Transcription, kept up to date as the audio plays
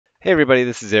Hey everybody,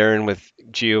 this is Aaron with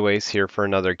GeoAce here for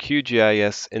another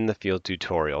QGIS in the Field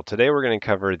tutorial. Today we're going to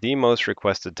cover the most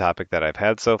requested topic that I've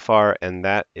had so far, and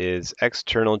that is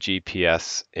external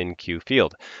GPS in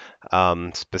QField,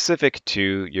 specific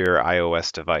to your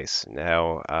iOS device.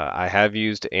 Now, I have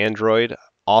used Android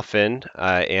often,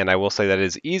 and I will say that it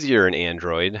is easier in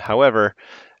Android. However,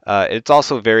 it's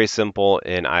also very simple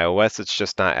in iOS, it's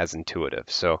just not as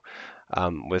intuitive. So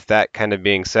with that kind of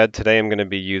being said, today I'm going to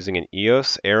be using an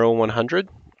Eos Arrow 100.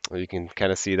 You can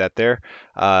kind of see that there.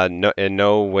 In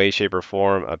no way, shape, or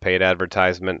form a paid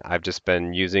advertisement. I've just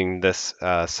been using this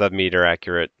sub-meter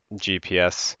accurate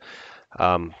GPS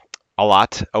a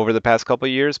lot over the past couple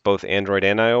of years, both Android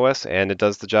and iOS, and it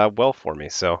does the job well for me.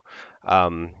 So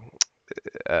um,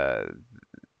 uh,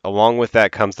 along with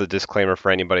that comes the disclaimer for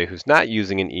anybody who's not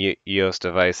using an EOS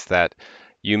device that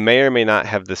you may or may not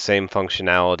have the same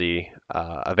functionality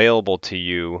available to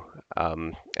you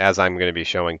as I'm going to be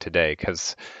showing today,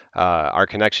 because our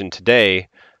connection today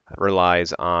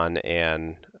relies on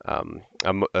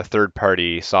a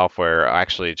third-party software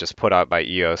actually just put out by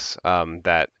EOS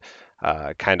that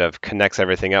kind of connects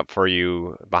everything up for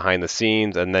you behind the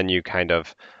scenes, and then you kind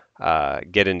of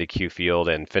get into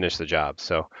QField and finish the job.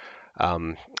 So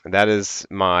that is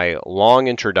my long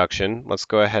introduction. Let's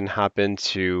go ahead and hop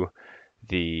into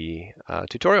the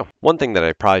tutorial. One thing that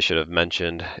I probably should have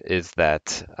mentioned is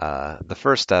that the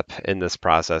first step in this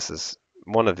process is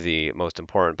one of the most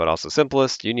important but also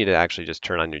simplest. You need to actually just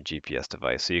turn on your GPS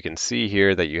device. So you can see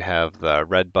here that you have the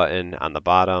red button on the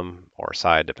bottom or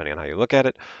side, depending on how you look at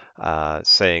it,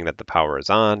 saying that the power is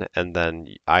on. And then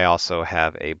I also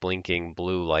have a blinking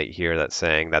blue light here that's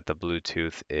saying that the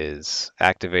Bluetooth is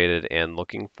activated and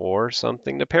looking for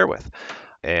something to pair with.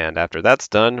 And after that's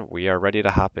done, we are ready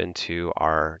to hop into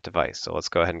our device. So let's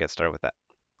go ahead and get started with that.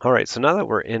 All right, so now that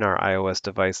we're in our iOS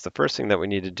device, the first thing that we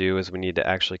need to do is we need to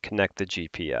actually connect the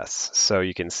GPS. So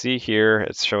you can see here,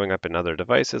 it's showing up in other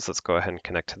devices. Let's go ahead and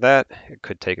connect to that. It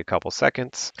could take a couple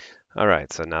seconds. All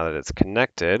right, so now that it's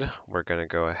connected, we're gonna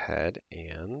go ahead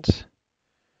and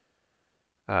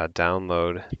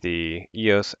download the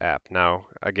EOS app. Now,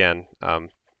 again,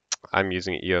 I'm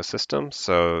using an EOS system,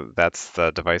 so that's the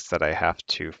device that I have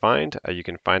to find. You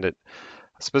can find it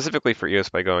specifically for EOS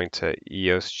by going to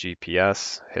EOS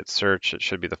GPS, hit search. It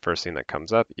should be the first thing that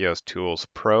comes up. EOS Tools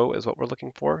Pro is what we're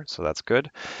looking for, so that's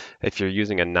good. If you're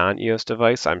using a non-EOS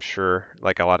device, I'm sure,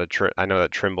 like a lot of, I know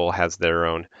that Trimble has their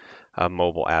own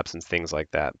mobile apps and things like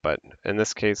that, but in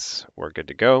this case, we're good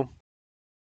to go.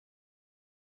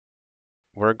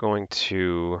 We're going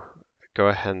to go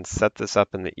ahead and set this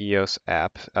up in the EOS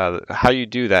app. How you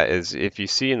do that is if you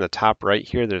see in the top right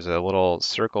here, there's a little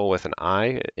circle with an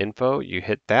I, info, you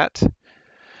hit that,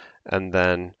 and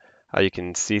then you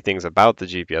can see things about the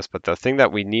GPS. But the thing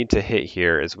that we need to hit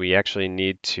here is we actually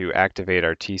need to activate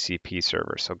our TCP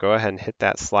server. So go ahead and hit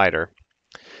that slider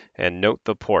and note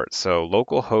the port. So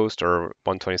localhost or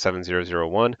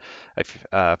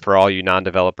 127.0.0.1, for all you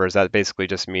non-developers, that basically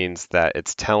just means that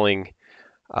it's telling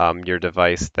your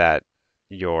device that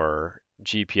your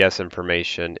GPS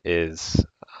information is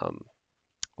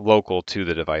local to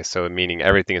the device. So meaning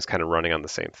everything is kind of running on the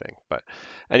same thing. But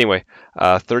anyway,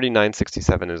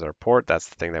 3967 is our port. That's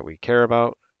the thing that we care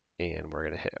about. And we're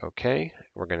going to hit OK.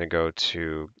 We're going to go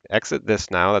to exit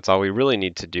this now. That's all we really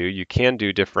need to do. You can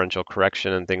do differential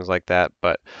correction and things like that,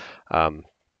 but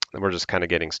we're just kind of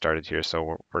getting started here.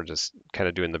 So we're just kind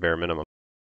of doing the bare minimum.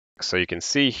 So you can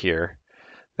see here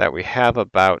that we have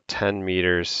about 10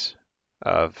 meters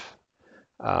of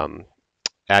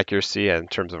accuracy in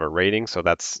terms of a rating. So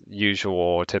that's usual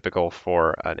or typical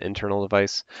for an internal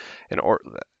device. In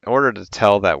order to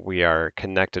tell that we are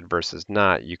connected versus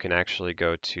not, you can actually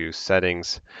go to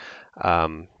settings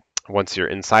once you're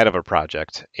inside of a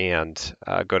project and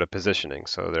go to positioning.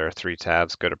 So there are 3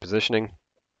 tabs. Go to positioning.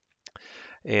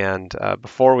 And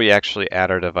before we actually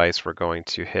add our device, we're going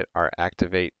to hit our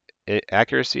activate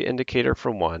accuracy indicator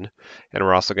for 1, and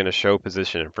we're also going to show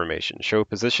position information. Show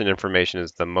position information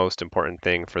is the most important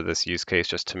thing for this use case,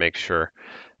 just to make sure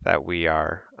that we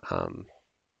are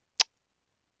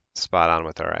spot on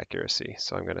with our accuracy.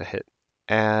 So I'm going to hit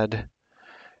add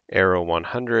arrow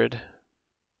 100,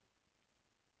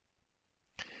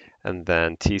 and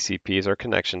then TCP is our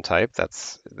connection type. That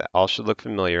all should look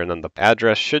familiar, and then the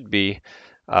address should be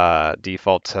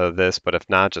default to this, but if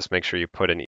not, just make sure you put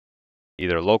in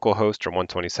either localhost or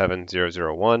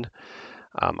 127.0.0.1.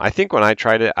 I think when I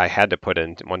tried it, I had to put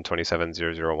in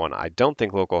 127.0.0.1. I don't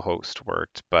think localhost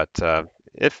worked, but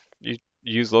if you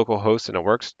use localhost and it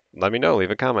works, let me know. Leave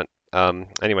a comment.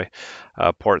 Anyway,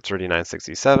 port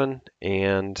 3967,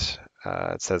 and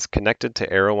it says connected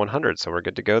to Arrow 100, so we're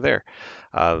good to go there.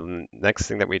 Next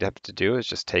thing that we'd have to do is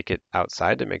just take it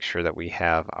outside to make sure that we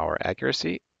have our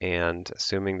accuracy, and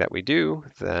assuming that we do,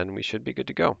 then we should be good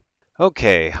to go.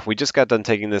 Okay, we just got done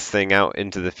taking this thing out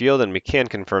into the field, and we can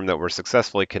confirm that we're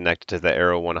successfully connected to the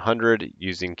Arrow 100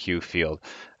 using QField.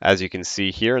 As you can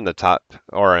see here in the top,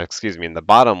 or excuse me, in the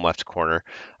bottom left corner,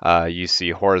 you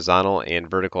see horizontal and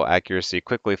vertical accuracy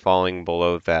quickly falling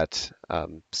below that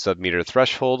sub-meter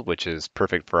threshold, which is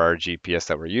perfect for our GPS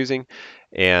that we're using.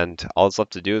 And all it's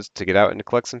left to do is to get out and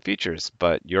collect some features,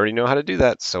 but you already know how to do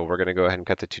that, so we're going to go ahead and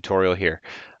cut the tutorial here.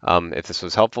 If this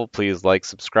was helpful, please like,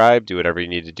 subscribe, do whatever you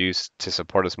need to do to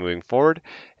support us moving forward,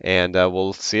 and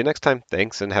we'll see you next time.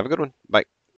 Thanks, and have a good one. Bye.